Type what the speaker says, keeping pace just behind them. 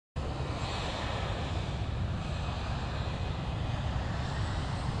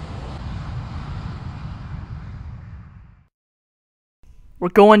We're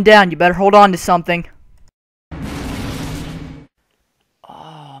going down. You better hold on to something.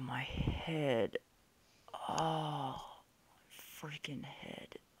 Oh, my head. Oh, my freaking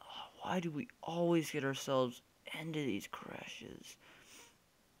head. Oh, why do we always get ourselves into these crashes?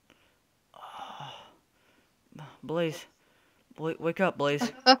 Oh, Blaise. Wake up,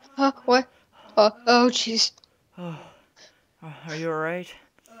 Blaise. What? Oh, jeez. Oh, are you alright?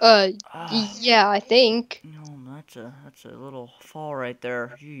 Ah, Yeah, I think. no, that's a little fall right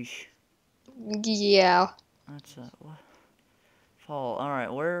there. Yeesh. Yeah. That's a what? Fall. All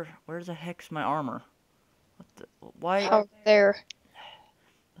right, where the heck's my armor? What the? Why? Out there.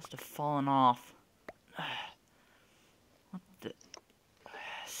 Must have fallen off. What the?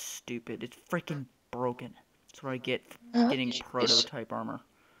 Stupid. It's freaking broken. That's what I get for getting Jeez. prototype armor.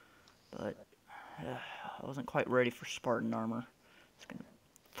 But I wasn't quite ready for Spartan armor. Just gonna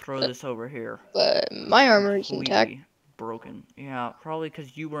throw this over here. But my armor is intact. Completely broken. Yeah, probably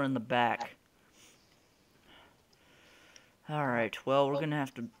because you were in the back. Alright, well, we're gonna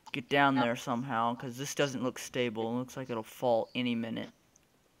have to get down there somehow, because this doesn't look stable. It looks like it'll fall any minute.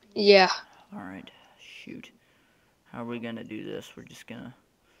 Yeah. Alright, shoot. How are we gonna do this? We're just gonna...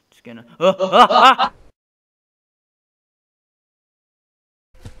 Ah!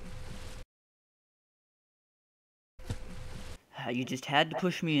 You just had to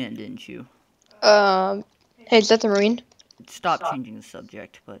push me in, didn't you? Hey, is that the Marine? Stop changing the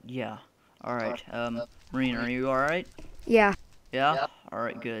subject, but yeah. Alright, Marine, are you alright? Yeah. Yeah?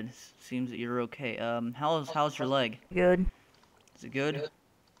 Alright, good. Seems that you're okay. How's your leg? Good. Is it good?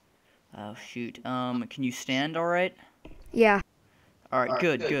 Oh, shoot. Can you stand alright? Yeah. Alright,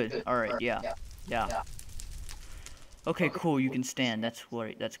 good. Alright, yeah. Yeah. Okay, cool, you can stand. That's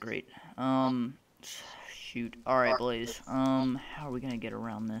great. Shoot. Alright, Blaise. How are we gonna get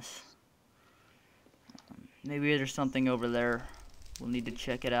around this? Maybe there's something over there. We'll need to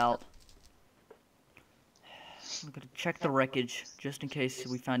check it out. I'm gonna check the wreckage, just in case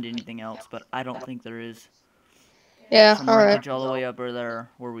we find anything else, but I don't think there is. Yeah, Some alright. wreckage all the way up over there,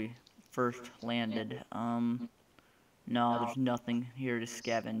 where we first landed. No, there's nothing here to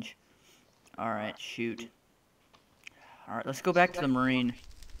scavenge. Alright, shoot. Alright, let's go back to the Marine.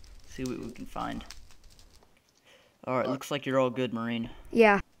 See what we can find. Alright, looks like you're all good, Marine.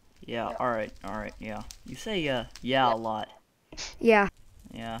 Yeah. Yeah, alright, yeah. You say, yeah a lot. Yeah.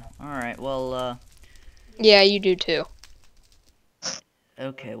 Yeah, alright, well, Yeah, you do too.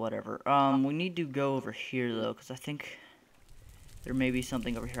 okay, whatever. We need to go over here, though, because I think there may be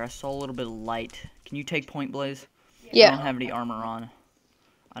something over here. I saw a little bit of light. Can you take point, Blaise? Yeah. I don't have any armor on.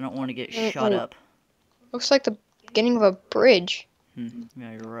 I don't want to get shot up. Looks like the beginning of a bridge.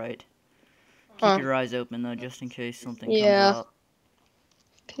 Yeah, you're right. Keep your eyes open, though, just in case something comes Yeah. out.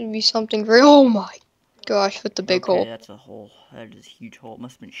 Could be something very. Oh my gosh, with the big Okay, hole. that's a hole. That is a huge hole. It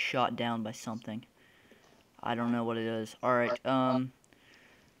must have been shot down by something. I don't know what it is. Alright,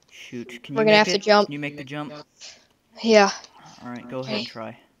 shoot. Can We're you gonna make have to it? jump. Can you make the jump? Yeah. Alright, go ahead and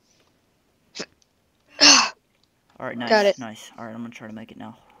try. Alright, nice. Got it. Nice. Alright, I'm gonna try to make it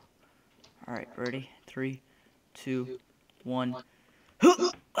now. Alright, ready? 3, 2, 1.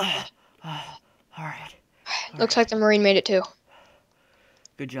 Alright. Looks like the Marine made it too.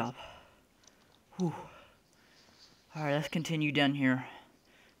 Good job. Whew. Alright, let's continue down here.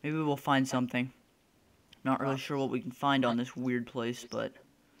 Maybe we'll find something. Not really sure what we can find on this weird place, but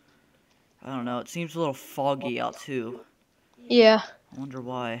I don't know. It seems a little foggy out too. Yeah. I wonder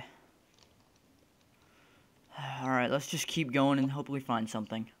why. Alright, let's just keep going and hopefully find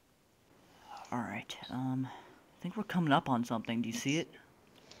something. Alright, I think we're coming up on something. Do you see it?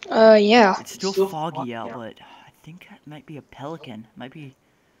 Yeah. It's still foggy out, but I think it might be a pelican. It might be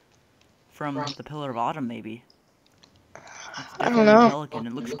from the Pillar of Autumn, maybe. It's I definitely don't know. a pelican.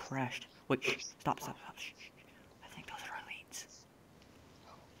 It looks crashed. Wait, shh, stop. Shh. I think those are our leads.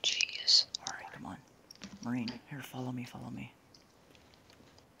 Jeez. Alright, come on. Marine, here, follow me.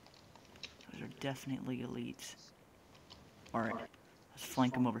 Those are definitely elites. Alright, let's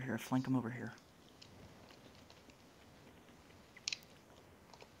flank them over here.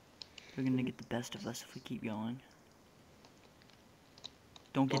 They're gonna get the best of us if we keep going.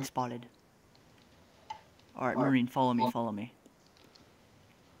 Don't get spotted. Alright, Marine, follow me.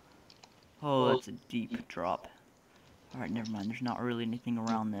 Oh, that's a deep drop. Alright, never mind. There's not really anything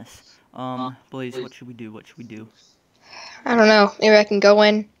around this. Blaise, what should we do? I don't know. Maybe I can go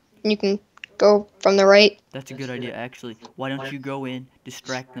in and you can go from the right. That's a good idea, actually. Why don't you go in,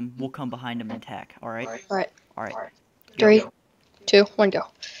 distract them, we'll come behind them and attack, alright? Alright. 3, 2, 1, go.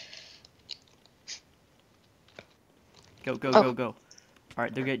 Go.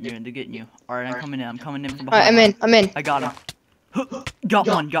 Alright, they're getting you. Alright, I'm coming in from behind. Alright, I'm in. I got him. Got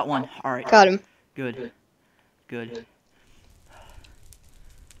one, got one. Alright. Got him. Good. Good.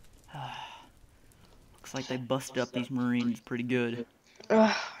 Looks like they busted up these Marines pretty good.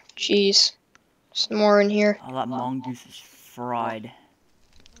 Ugh, jeez. Some more in here. Oh, that mongoose is fried.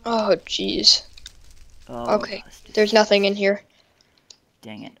 Oh, jeez. Oh, Okay, there's nothing in here.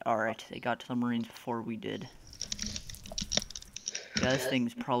 Dang it. Alright, they got to the Marines before we did. Yeah, this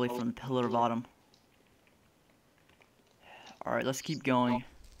thing's probably from the pillar bottom. Alright, let's keep going.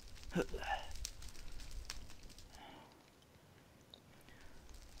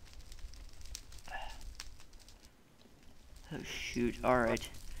 Oh, shoot. Alright.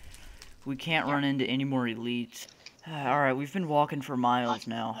 We can't run into any more elites. Alright, we've been walking for miles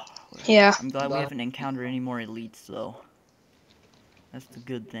now. Yeah. I'm glad we haven't encountered any more elites, though. That's the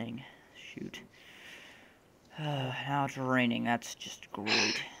good thing. Shoot. Now it's raining. That's just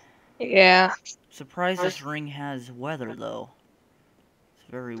great. Yeah. Surprised this ring has weather, though.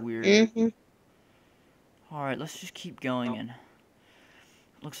 It's very weird. Mm-hmm. Alright, let's just keep going. And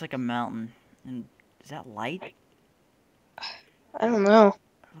looks like a mountain. And is that light? I don't know.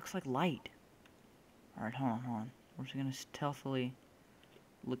 It looks like light. Alright, hold on. We're just gonna stealthily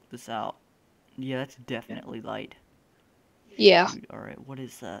look this out. Yeah, that's definitely light. Yeah. Alright, what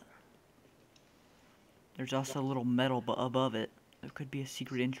is that? There's also a little metal above it. There could be a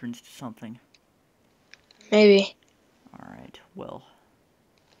secret entrance to something. Maybe. Alright, well.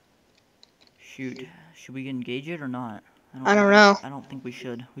 Shoot. Should we engage it or not? I don't know. I don't think we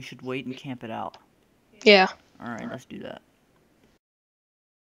should. We should wait and camp it out. Yeah. Alright, let's do that.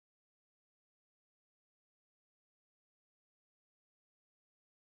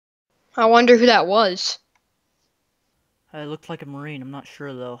 I wonder who that was. It looked like a Marine. I'm not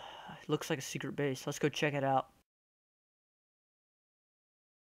sure, though. It looks like a secret base. Let's go check it out.